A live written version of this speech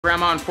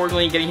Grandma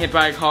unfortunately getting hit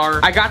by a car.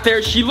 I got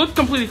there, she looked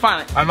completely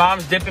fine. My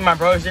mom's dipping, my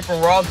brother's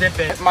dipping, we're all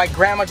dipping. My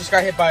grandma just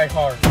got hit by a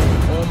car.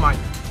 Oh my,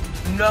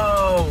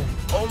 no.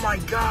 Oh my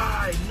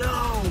God,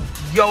 no.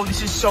 Yo,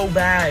 this is so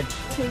bad.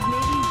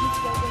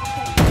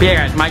 But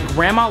yeah, guys, my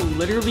grandma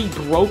literally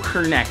broke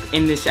her neck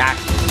in this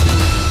accident.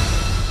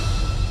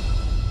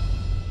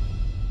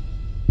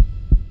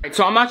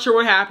 So I'm not sure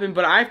what happened,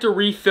 but I have to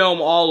refilm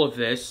all of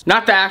this.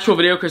 Not the actual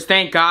video, because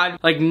thank God,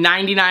 like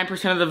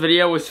 99% of the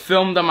video was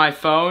filmed on my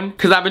phone.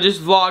 Because I've been just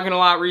vlogging a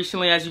lot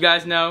recently, as you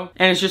guys know.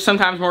 And it's just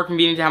sometimes more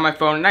convenient to have my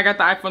phone. And I got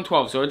the iPhone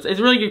 12, so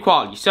it's really good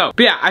quality. So,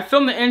 but yeah, I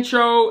filmed the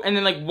intro, and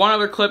then like one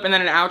other clip, and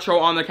then an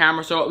outro on the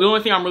camera. So the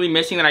only thing I'm really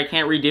missing that I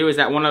can't redo is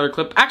that one other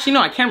clip. Actually,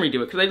 no, I can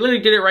redo it, because I literally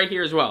did it right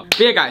here as well. But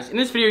yeah, guys, in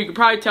this video, you can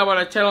probably tell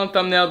by the title and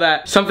thumbnail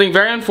that something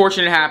very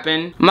unfortunate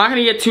happened. I'm not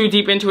going to get too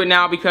deep into it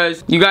now,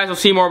 because you guys will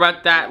see more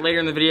about that later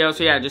in the video,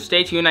 so yeah, just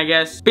stay tuned, I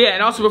guess. But yeah,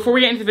 and also before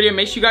we get into the video,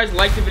 make sure you guys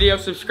like the video,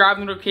 subscribe,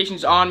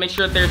 notifications on, make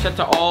sure that they're set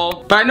to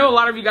all. But I know a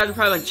lot of you guys are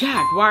probably like,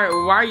 Jack, why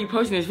are you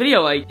posting this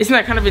video? Like, isn't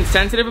that kind of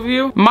insensitive of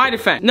you? My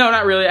defense, no,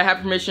 not really. I have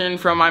permission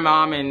from my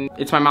mom, and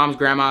it's my mom's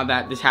grandma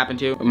that this happened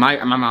to.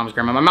 My mom's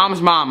grandma, my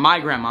mom's mom, my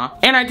grandma.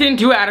 And I didn't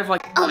do it out of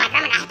like, oh, my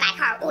grandma got hit by a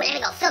car, oh, let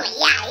me go film it,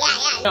 yeah.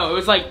 No,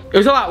 it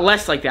was a lot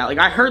less like that. Like,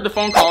 I heard the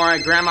phone call where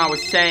my grandma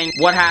was saying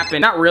what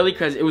happened. Not really,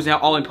 because it was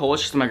all in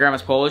Polish, because my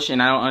grandma's Polish,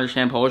 and I don't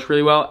understand Polish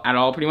really well at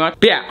all, pretty much.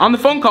 But yeah, on the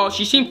phone call,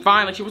 she seemed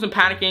fine. Like, she wasn't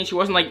panicking. She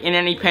wasn't, like, in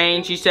any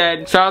pain. She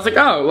said, so I was like,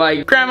 oh,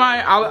 like,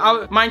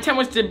 grandma, my intent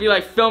was to be,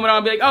 like, film it on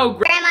and be like, oh,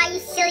 grandma, you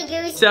silly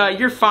goose.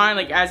 You're fine.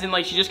 Like, as in,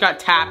 like, she just got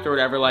tapped or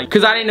whatever. Like,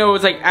 because I didn't know it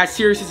was, like, as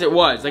serious as it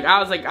was. Like, I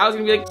was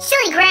gonna be like,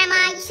 silly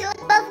grandma, you should look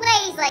both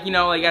ways. Like, you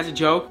know, like, as a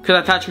joke.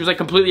 Because I thought she was, like,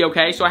 completely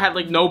okay. So I had,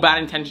 like, no bad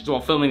intentions while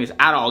filming this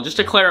at all. Just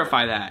to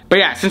clarify that. But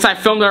yeah, since I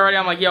filmed it already,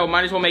 I'm like, yo,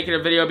 might as well make it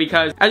a video,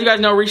 because as you guys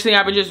know, recently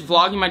I've been just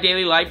vlogging my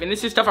daily life. And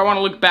this is stuff I want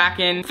to look back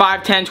in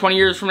 5, 10, 20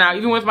 years from now,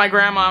 even with my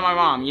grandma and my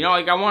mom, you know,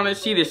 like, I want to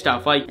see this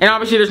stuff, like, and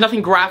obviously there's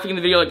nothing graphic in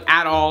the video, like,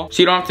 at all,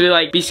 so you don't have to,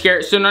 like, be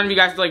scared, so none of you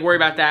guys have to, like, worry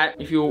about that,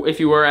 if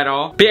you were at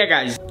all. But yeah,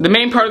 guys, the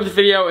main part of the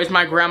video is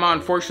my grandma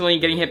unfortunately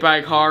getting hit by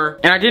a car,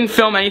 and I didn't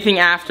film anything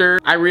after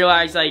I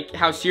realized, like,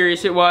 how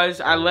serious it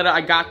was.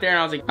 I got there, and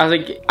I was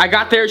like, I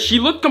got there, she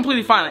looked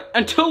completely fine, like,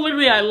 until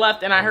literally I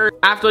left, and I heard,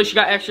 after, like, she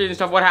got x-rays and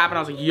stuff, what happened,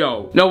 I was like,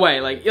 yo, no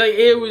way, like,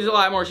 it was a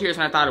lot more serious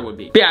than I thought it would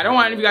be. But yeah, I don't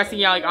want any of you guys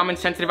thinking, like, I'm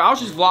insensitive. I was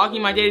just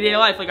vlogging my day-to-day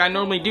life, like I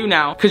normally do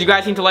now, because you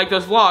guys seem to like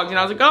those vlogs, and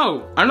I was like,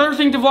 oh, another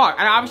thing to vlog.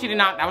 And I obviously did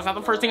not, that was not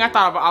the first thing I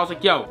thought of, but I was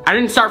like, yo, I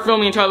didn't start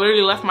filming until I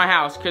literally left my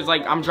house, because,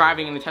 like, I'm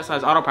driving and the Tesla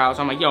has autopilot,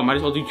 so I'm like, yo, might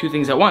as well do 2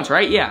 things at once,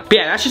 right? Yeah. But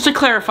yeah, that's just to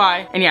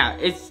clarify, and yeah,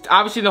 it's,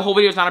 obviously the whole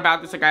video is not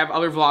about this, like, I have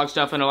other vlog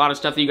stuff and a lot of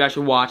stuff that you guys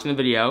should watch in the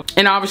video,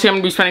 and obviously I'm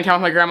gonna be spending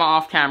time with my grandma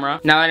off camera,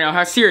 now that I know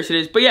how serious it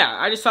is. But yeah,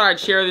 I just thought I'd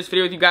share this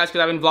video with you guys,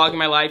 because I've been vlogging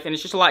my life, and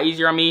it's just a lot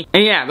easier on me,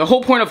 and yeah, the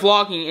whole point of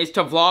vlogging is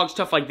to vlog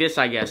stuff like this,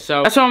 I guess,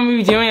 so that's what I'm gonna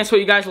be doing, that's what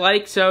you guys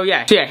like, so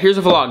yeah, here's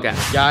a vlog,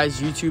 guys.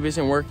 Guys, YouTube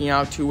isn't working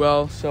out too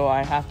well, so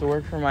I have to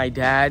work for my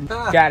dad.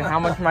 Dad, how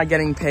much am I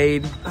getting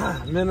paid?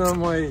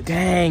 Minimum wage.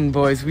 Dang,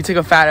 boys, we took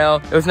a fat L.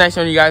 It was nice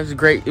knowing you guys.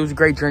 It was a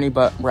great journey,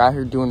 but we're out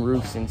here doing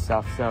roofs and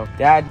stuff, so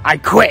Dad, I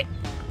quit.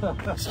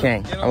 Just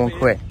kidding, I won't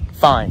quit.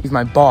 Fine, he's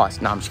my boss.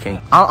 No, I'm just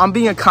kidding. I'm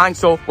being a kind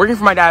soul, working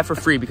for my dad for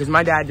free, because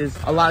my dad does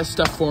a lot of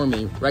stuff for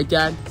me, right,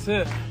 Dad? That's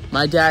it.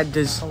 My dad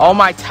does all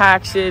my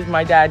taxes,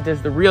 my dad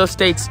does the real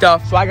estate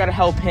stuff, so I gotta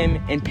help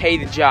him and pay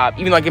the job,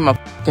 even though I give him a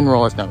fucking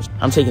roll. No,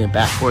 I'm taking it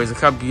back. Boys, look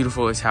how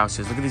beautiful this house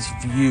is. Look at this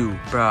view.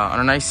 Bruh, on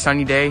a nice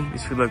sunny day,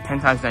 this would look 10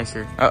 times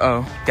nicer.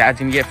 Uh-oh, Dad's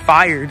gonna get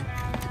fired.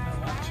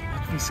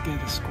 Watch me scare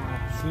the squirrel.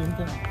 See him?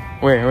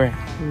 Where?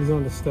 He's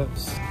on the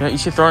steps. Yeah, you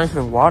should throw it into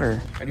the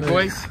water. Ready,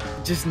 boys?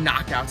 Just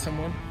knock out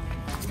someone.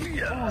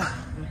 Yeah.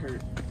 That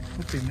hurt.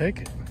 Hope they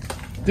make it.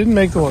 Didn't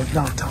make the one.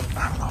 No, don't.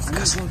 I don't know if the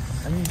customer.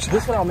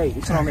 This one I'll make.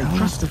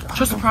 Trust the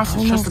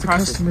process. Trust the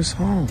process. Customer's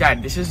home.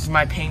 Dad, this is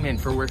my payment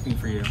for working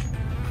for you.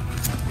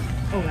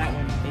 Oh, that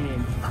one.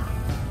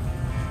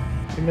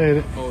 You made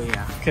it. Oh,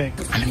 yeah. Okay.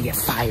 I'm gonna get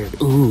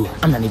fired. Ooh.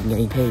 I'm not even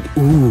getting paid.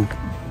 Ooh.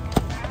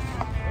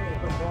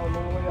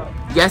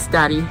 Yes,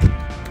 Daddy.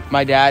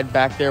 My dad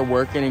back there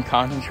working and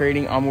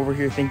concentrating. I'm over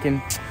here thinking,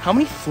 how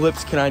many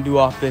flips can I do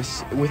off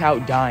this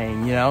without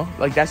dying, you know?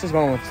 Like, that's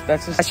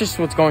just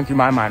what's going through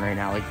my mind right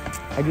now. Like,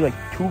 I do like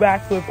 2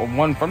 backflip or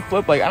 1 front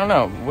flip. Like, I don't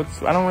know.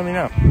 I don't really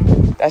know.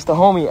 That's the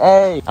homie.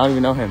 Hey. I don't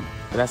even know him,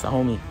 but that's the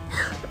homie.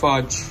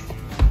 Fudge.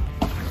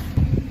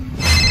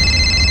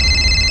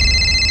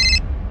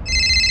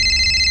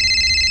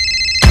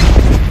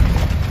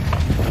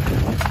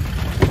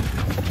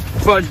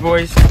 Fudge,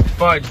 boys.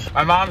 Fudge.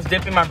 My mom's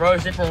dipping, my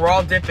brother's dipping, we're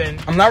all dipping.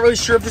 I'm not really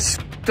sure if this is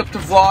up to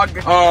vlog,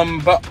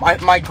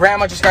 but my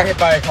grandma just got hit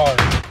by a car.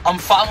 I'm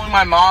following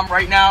my mom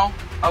right now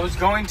I was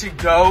going to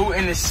go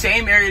in the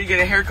same area to get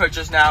a haircut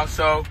just now,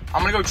 so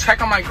I'm gonna go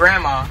check on my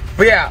grandma.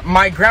 But yeah,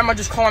 my grandma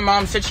just called my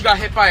mom, said she got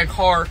hit by a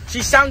car.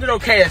 She sounded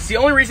okay. That's the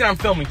only reason I'm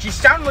filming. She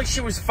sounded like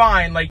she was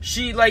fine. Like,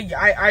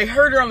 I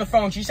heard her on the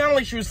phone. She sounded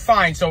like she was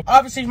fine. So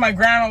obviously if my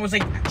grandma was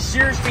like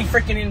seriously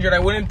freaking injured, I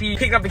wouldn't be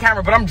picking up the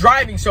camera, but I'm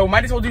driving, so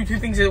might as well do two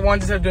things at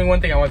once instead of doing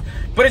one thing at once.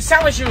 But it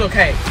sounded like she was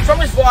okay. So I'm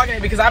just vlogging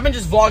it because I've been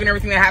just vlogging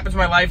everything that happens in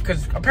my life,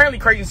 because apparently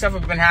crazy stuff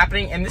has been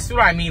happening, and this is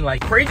what I mean.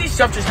 Like, crazy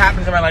stuff just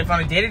happens in my life on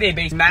a day-to-day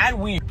basis. Mad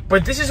weird.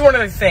 But this is one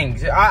of the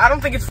things. I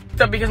don't think it's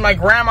f***ed up because my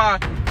grandma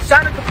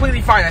sounded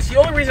completely fine. That's the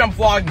only reason I'm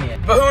vlogging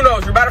it. But who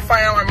knows? We're about to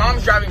find out. My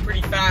mom's driving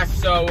pretty fast,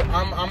 so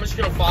I'm just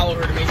gonna follow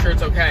her to make sure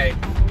it's okay.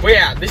 But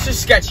yeah, this is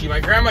sketchy. My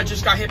grandma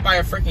just got hit by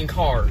a freaking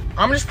car.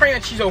 I'm just praying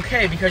that she's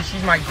okay because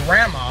she's my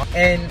grandma,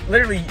 and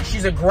literally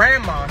she's a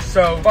grandma.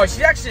 So, but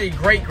she's actually a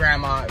great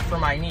grandma for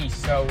my niece.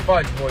 So,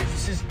 fudge, boys,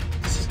 this is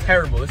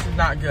terrible. This is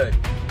not good.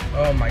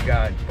 Oh my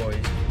God,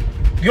 boys.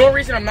 The only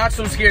reason I'm not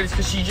so scared is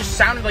because she just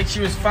sounded like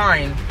she was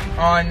fine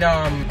on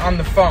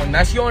the phone.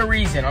 That's the only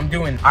reason I'm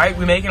doing. All right,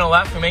 we making a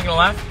left. We're making a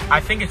left.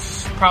 I think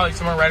it's probably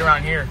somewhere right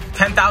around here.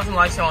 10,000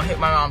 likes and I'll hit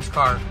my mom's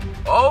car.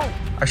 Oh,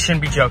 I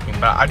shouldn't be joking,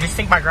 but I just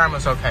think my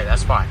grandma's okay.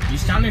 That's fine. You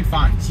sounded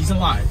fine. She's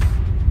alive.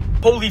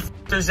 Holy f,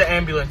 there's an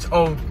ambulance.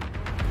 Oh,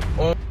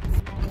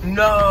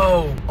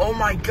 no. Oh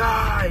my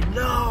God,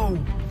 no.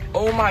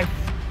 Oh my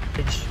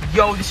f,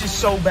 yo, this is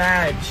so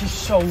bad. This is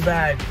so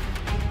bad.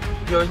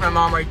 Yo, there's my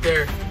mom right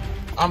there.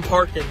 I'm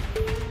parking.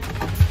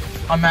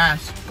 I'm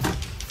masked.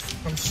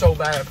 I'm so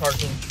bad at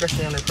parking,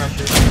 especially under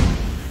pressure.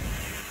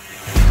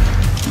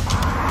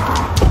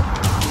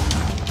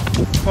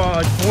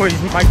 Oh, boys,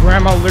 my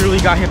grandma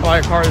literally got hit by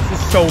a car. This is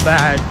so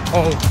bad.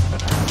 Oh.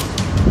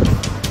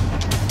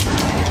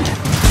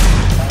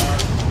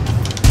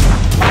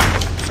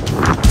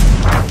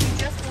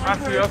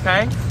 Are you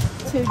okay?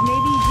 To maybe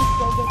just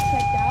go get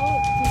checked out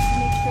just to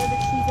make sure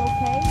that she's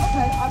okay.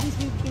 Because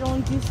obviously we can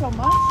only do so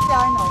much. Yeah,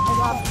 I know. But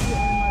obviously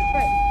I'm like,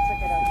 right,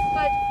 check it out.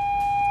 But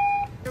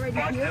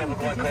already here, we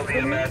can just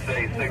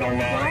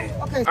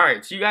okay.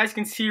 Alright, so you guys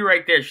can see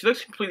right there. She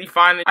looks completely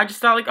fine. I just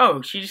thought like,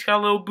 oh, she just got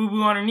a little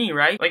boo-boo on her knee,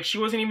 right? Like, she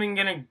wasn't even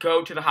gonna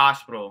go to the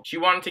hospital. She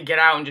wanted to get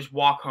out and just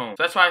walk home.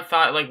 So that's why I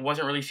thought like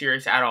wasn't really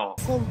serious at all.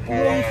 So you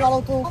don't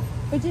follow through?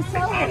 But just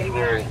tell her.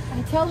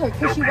 I tell her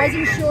because she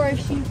wasn't sure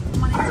if she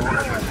wanted to go.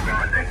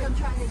 Like I'm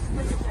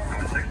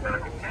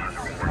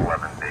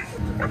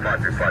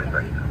trying to explain to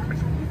her.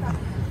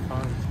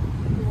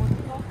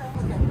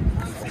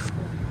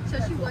 So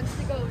she wants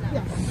to go now.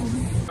 Yeah.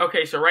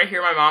 Okay, so right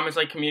here my mom is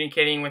like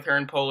communicating with her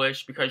in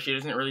Polish because she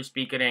doesn't really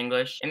speak good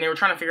English. And they were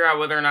trying to figure out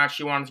whether or not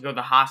she wanted to go to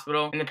the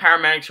hospital. And the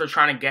paramedics were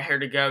trying to get her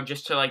to go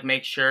just to like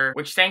make sure.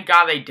 Which thank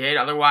God they did.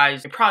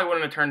 Otherwise, it probably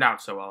wouldn't have turned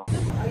out so well.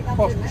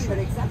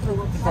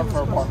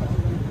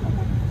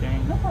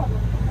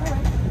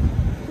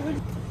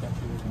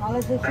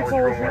 Alright,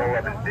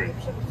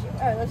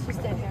 let's just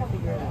stand here and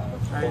figure it out.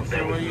 Alright,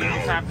 so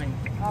what's happening?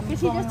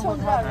 Because he just told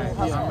her. I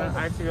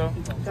have to go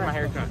get my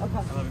haircut. Okay.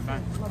 I love you,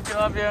 bye. I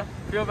love you.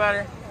 Feel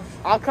better.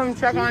 I'll come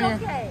check on you.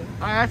 Okay.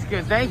 Oh, that's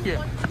good. Thank you.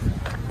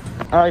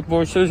 Alright,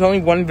 boys, so there's only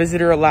one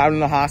visitor allowed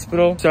in the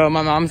hospital. So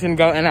my mom's gonna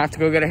go and I have to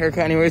go get a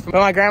haircut anyways. But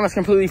my grandma's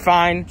completely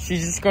fine.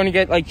 She's just going to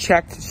get like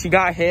checked. She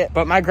got hit.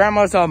 But my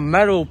grandma's a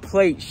metal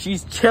plate.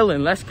 She's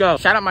chilling. Let's go.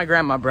 Shout out my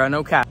grandma, bro.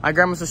 No cap. My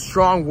grandma's a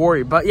strong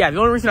warrior. But yeah, the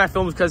only reason I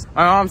filmed is because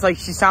my mom's like,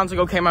 she sounds like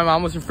okay. My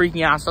mom wasn't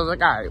freaking out. So I was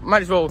like, alright,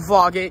 might as well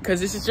vlog it because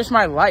this is just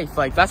my life.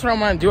 Like, that's what I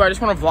want to do. I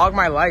just want to vlog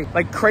my life.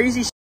 Like,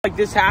 crazy shit like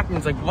this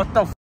happens. Like, what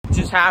the f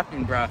just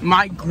happened, bro?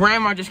 My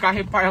grandma just got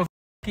hit by a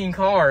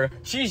car.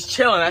 She's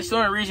chilling. That's the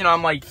only reason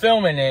I'm like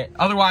filming it.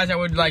 Otherwise I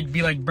would like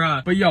be like,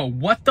 bruh. But yo,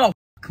 what the f,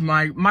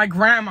 my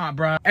grandma,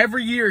 bruh.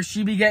 Every year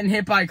she be getting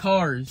hit by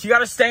cars. She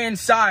gotta stay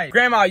inside.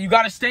 Grandma, you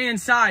gotta stay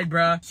inside,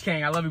 bruh. Just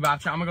kidding. I love you,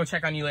 Babcha. I'm gonna go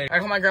check on you later. I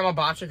call my grandma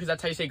Babcha because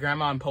that's how you say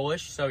grandma in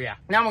Polish. So yeah.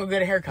 Now I'm gonna go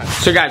get a haircut.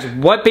 So guys,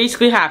 what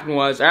basically happened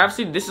was,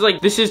 obviously this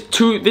is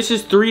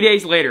 3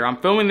 days later. I'm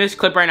filming this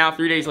clip right now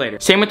 3 days later.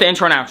 Same with the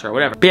intro and outro,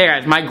 whatever. But yeah,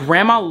 guys, my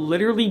grandma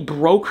literally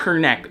broke her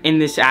neck in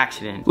this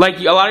accident. Like,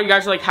 a lot of you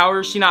guys are like, how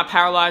is she not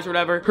paralyzed or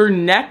whatever? Her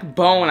neck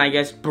bone, I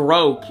guess,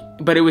 broke,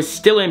 but it was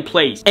still in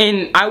place.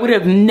 And I would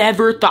have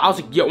never thought, I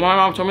was like, yo, when my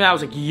mom told me that, I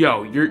was like,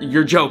 yo,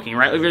 you're joking,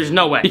 right? Like, there's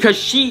no way. Because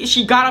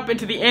she got up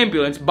into the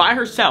ambulance by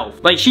herself.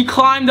 Like, she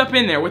climbed up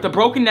in there with a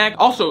broken neck.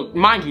 Also,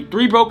 mind you,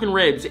 3 broken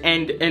ribs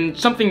and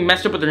something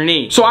messed up with her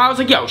knee. So I was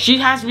like, yo, she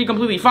has to be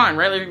completely fine,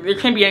 right? Like, there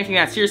can't be anything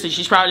that seriously.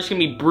 She's probably just gonna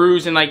be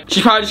bruised and like,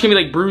 she's probably just gonna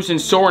be like bruised and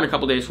sore in a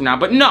couple days from now.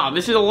 But no,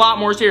 this is a lot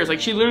more serious. Like,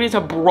 she literally has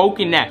a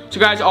broken neck. So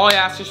guys, all I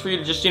ask is for you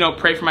to just, you know,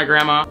 pray for my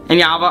grandma. And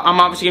yeah, I'm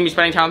obviously gonna be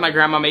spending time with my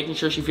grandma, making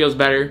sure she feels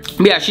better.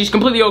 But yeah, she's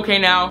completely okay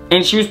now,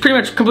 and she was pretty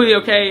much completely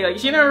okay. Like,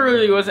 she never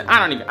really was,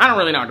 I don't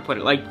really know how to put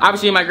it. Like,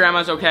 obviously my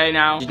grandma's okay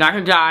now. She's not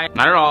gonna die,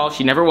 not at all.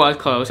 She never was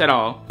close at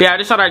all. But yeah, I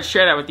just thought I'd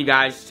share that with you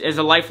guys as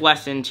a life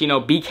lesson to, you know,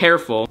 be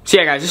careful. So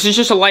yeah, guys, this is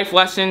just a life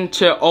lesson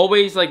to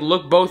always, like,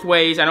 look both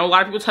ways. I know a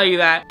lot of people tell you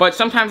that, but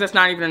sometimes that's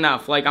not even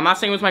enough. Like, I'm not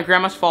saying it was my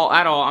grandma's fault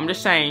at all. I'm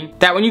just saying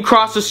that when you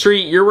cross the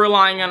street, you're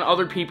relying on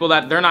other people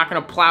that they're not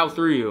gonna plow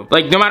through you.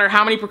 Like, no matter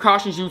how many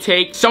precautions you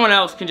take, someone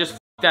else can just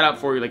that up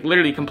for you, like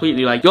literally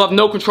completely. Like, you'll have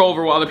no control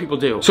over what other people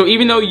do. So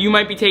even though you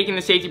might be taking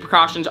the safety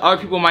precautions,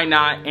 other people might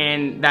not,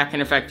 and that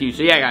can affect you.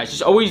 So yeah, guys,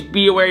 just always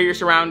be aware of your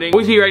surroundings.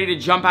 Always be ready to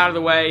jump out of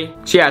the way.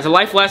 So yeah, as a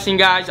life lesson,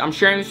 guys, I'm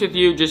sharing this with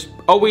you. Just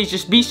always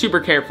just be super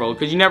careful,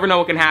 because you never know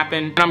what can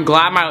happen. And I'm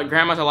glad my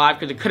grandma's alive,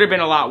 because it could have been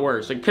a lot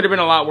worse. Like, could have been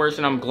a lot worse,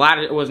 and I'm glad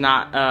it was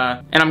not,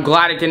 and I'm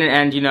glad it didn't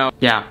end, you know.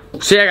 Yeah.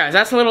 So yeah, guys,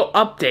 that's a little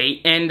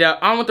update, and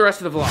on with the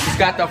rest of the vlog. Just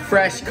got the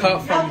fresh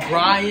cut from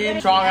Brian,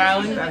 Strong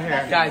Island.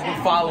 Guys,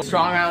 go follow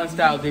Strong Island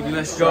style, baby.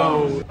 Let's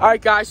go. All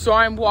right, guys, so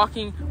I'm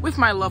walking with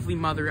my lovely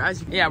mother.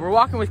 Yeah, we're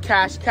walking with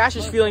Cash. Cash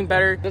is feeling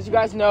better. As you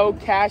guys know,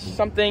 Cash,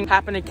 something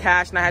happened to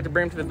Cash, and I had to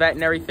bring him to the vet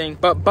and everything.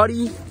 But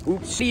Buddy,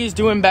 oops, she is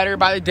doing better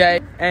by the day.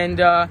 And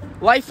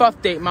life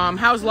update, Mom.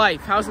 How's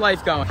life? How's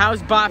life going?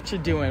 How's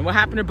Bobcha doing? What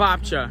happened to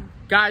Bobcha?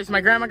 Guys,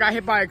 my grandma got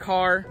hit by a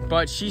car,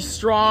 but she's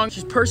strong,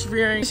 she's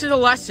persevering. This is a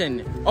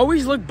lesson.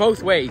 Always look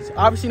both ways.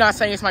 Obviously not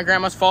saying it's my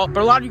grandma's fault,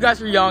 but a lot of you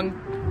guys are young,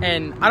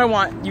 and I don't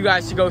want you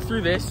guys to go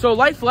through this. So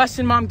life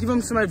lesson, Mom, give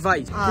them some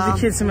advice. Give the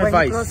kids some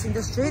advice. When crossing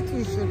the street,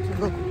 you should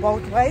look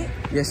both ways.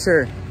 Yes,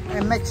 sir.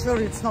 And make sure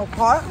it's no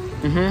car.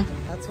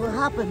 That's what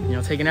happened. You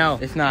know, take an L,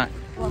 if not.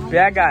 But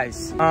yeah,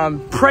 guys,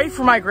 pray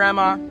for my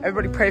grandma.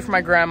 Everybody pray for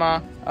my grandma.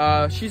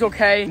 She's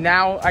okay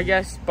now, I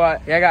guess,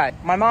 but yeah, guys,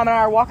 my mom and I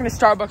are walking to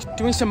Starbucks,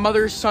 doing some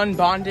mother-son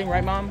bonding,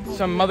 right, Mom?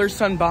 Some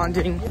mother-son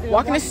bonding.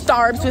 Walking to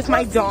Starbucks with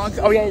my dog.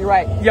 Oh yeah, you're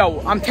right.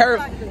 Yo, I'm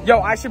terrible. Yo,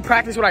 I should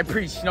practice what I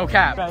preach, no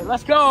cap. Right,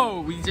 let's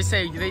go. They just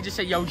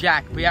say, yo,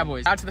 Jack. But yeah,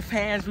 boys, out to the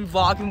fans, we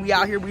vlogging, we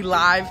out here, we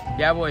live.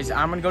 Yeah, boys,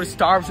 I'm gonna go to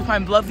Starbucks with my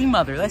lovely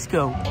mother. Let's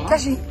go.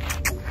 Tashi,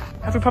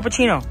 have a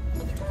puppuccino.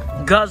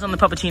 Guzz on the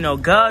puppuccino,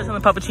 Guzz on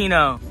the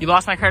puppuccino. You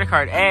lost my credit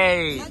card.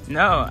 Hey,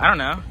 no, I don't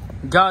know.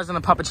 Guzz on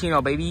the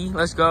puppuccino, baby.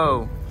 Let's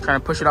go. Trying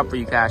to push it up for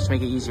you, Cash, to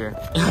make it easier.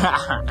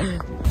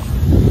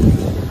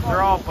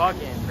 They're all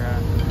bugging, bro.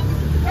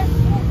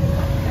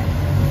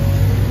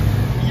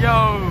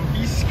 Yo,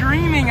 he's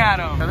screaming at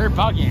them. They're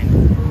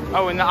bugging.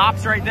 Oh, and the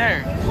ops right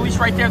there. Police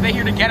right there. They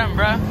here to get him,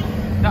 bro.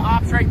 The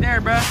ops right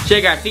there, bro. So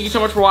yeah, guys, thank you so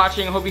much for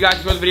watching. I hope you guys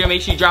enjoyed the video.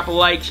 Make sure you drop a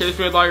like, share this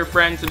video with all your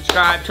friends,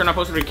 subscribe, turn on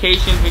post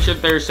notifications, make sure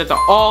that they're set to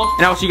all.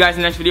 And I will see you guys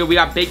in the next video. We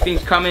got big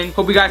things coming.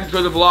 Hope you guys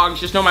enjoy the vlogs.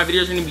 Just know my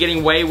videos are gonna be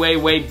getting way, way,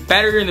 way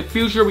better in the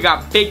future. We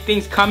got big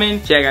things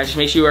coming. So yeah, guys, just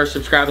make sure you are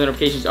subscribed, the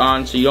notifications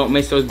on, so you don't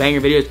miss those banger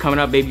videos coming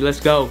up, baby. Let's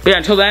go. But yeah,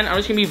 until then, I'm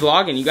just gonna be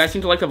vlogging. You guys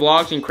seem to like the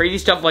vlogs, and crazy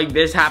stuff like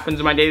this happens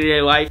in my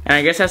day-to-day life. And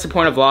I guess that's the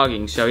point of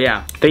vlogging. So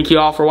yeah, thank you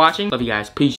all for watching. Love you guys. Peace.